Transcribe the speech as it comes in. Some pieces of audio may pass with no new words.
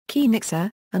Kenexa,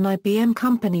 an IBM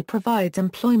company, provides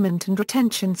employment and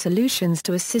retention solutions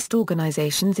to assist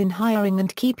organizations in hiring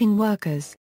and keeping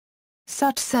workers.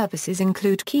 Such services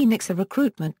include Kenexa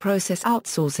recruitment process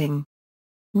outsourcing,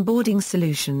 onboarding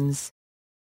solutions,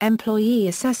 employee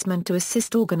assessment to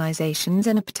assist organizations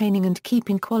in obtaining and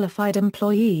keeping qualified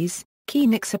employees,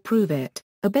 Kenexa Prove It,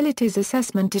 abilities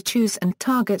assessment to choose and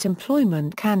target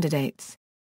employment candidates.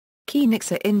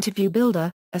 Kenexa Interview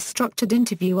Builder, a structured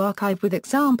interview archive with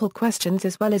example questions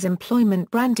as well as employment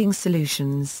branding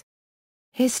solutions.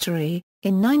 History: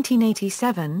 in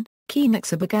 1987,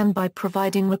 Kenexa began by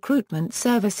providing recruitment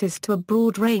services to a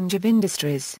broad range of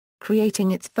industries,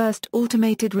 creating its first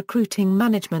automated recruiting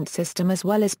management system as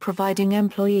well as providing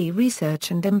employee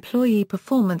research and employee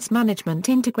performance management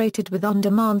integrated with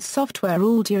on-demand software,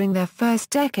 all during their first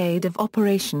decade of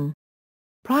operation.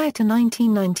 Prior to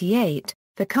 1998,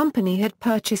 the company had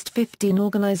purchased 15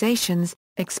 organizations,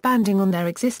 expanding on their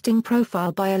existing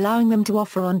profile by allowing them to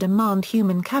offer on-demand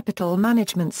human capital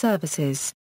management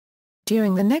services.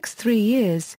 During the next 3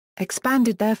 years,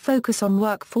 expanded their focus on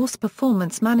workforce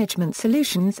performance management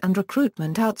solutions and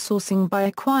recruitment outsourcing by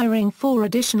acquiring 4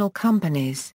 additional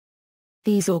companies.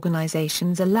 These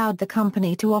organizations allowed the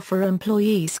company to offer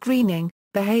employee screening,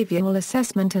 behavioral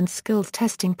assessment and skills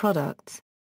testing products.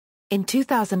 In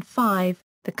 2005,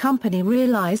 the company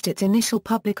realized its initial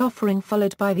public offering,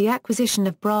 followed by the acquisition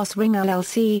of Brass Ring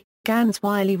LLC, Gans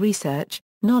Wiley Research,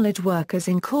 Knowledge Workers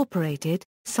Incorporated,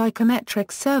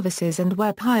 Psychometric Services and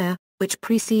Web Hire, which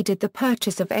preceded the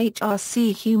purchase of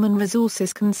HRC Human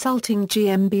Resources Consulting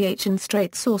GmbH and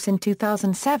Straight Source in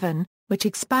 2007, which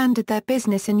expanded their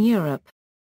business in Europe.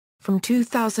 From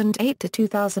 2008 to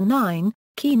 2009,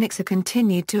 Kenexa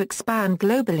continued to expand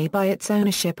globally by its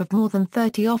ownership of more than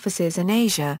 30 offices in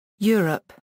Asia,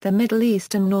 Europe, the Middle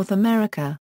East and North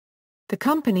America. The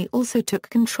company also took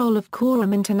control of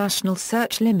Quorum International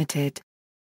Search Limited.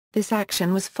 This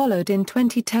action was followed in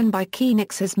 2010 by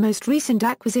Kenexa's most recent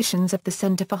acquisitions of the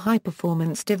Center for High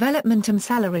Performance Development and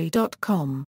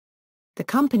Salary.com. The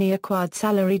company acquired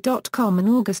Salary.com in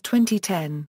August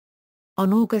 2010.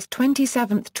 On August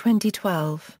 27,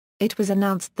 2012, it was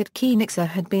announced that Kenexa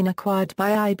had been acquired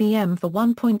by IBM for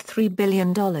 $1.3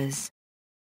 billion.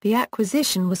 The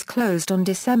acquisition was closed on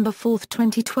December 4,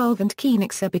 2012, and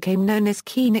Kenexa became known as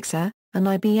Kenexa, an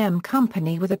IBM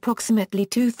company with approximately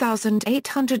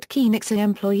 2,800 Kenexa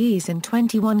employees in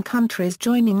 21 countries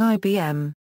joining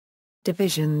IBM.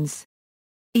 Divisions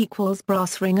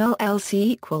Brass Ring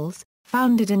LLC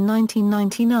founded in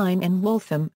 1999 in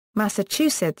Waltham,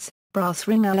 Massachusetts. Brass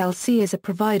Ring LLC is a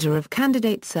provider of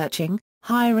candidate searching,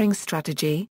 hiring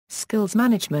strategy, skills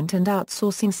management and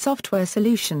outsourcing software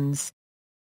solutions.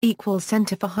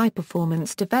 Center for High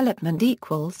Performance Development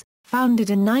founded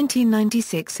in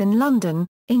 1996 in London,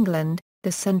 England,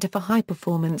 the Center for High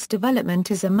Performance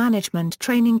Development is a management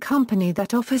training company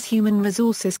that offers human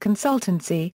resources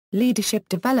consultancy, leadership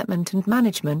development and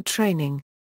management training.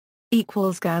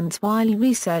 Gans Wiley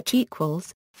Research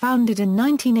founded in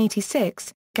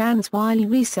 1986, Gans Wiley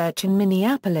Research in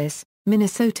Minneapolis,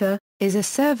 Minnesota, is a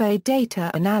survey data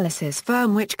analysis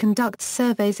firm which conducts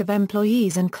surveys of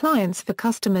employees and clients for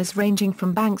customers ranging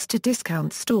from banks to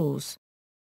discount stores.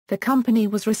 The company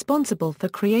was responsible for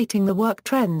creating the Work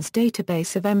Trends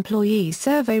database of employee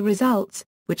survey results,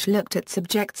 which looked at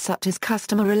subjects such as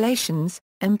customer relations,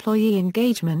 employee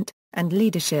engagement, and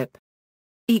leadership.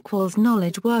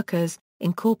 Knowledge Workers,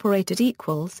 Incorporated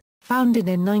founded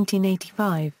in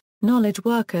 1985, Knowledge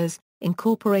Workers,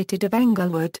 Incorporated of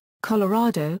Englewood,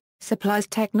 Colorado, supplies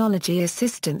technology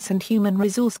assistance and human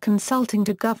resource consulting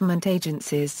to government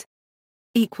agencies.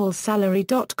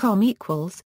 Salary.com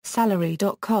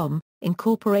Salary.com,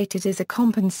 Incorporated is a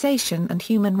compensation and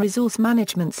human resource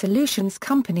management solutions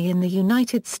company in the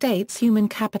United States human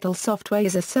capital software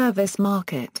as a service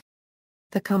market.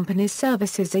 The company's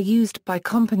services are used by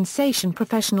compensation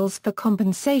professionals for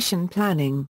compensation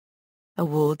planning.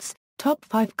 Awards: Top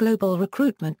 5 Global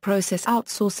Recruitment Process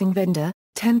Outsourcing Vendor,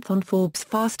 10th on Forbes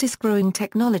Fastest Growing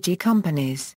Technology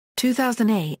Companies,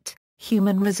 2008,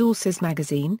 Human Resources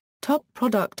Magazine, Top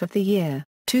Product of the Year,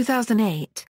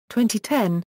 2008,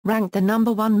 2010, ranked the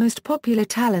 #1 most popular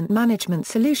talent management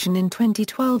solution in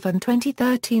 2012 and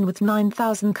 2013 with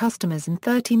 9,000 customers and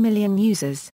 30 million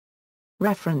users.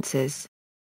 References.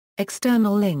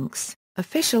 External links: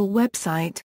 official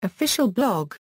website, official blog,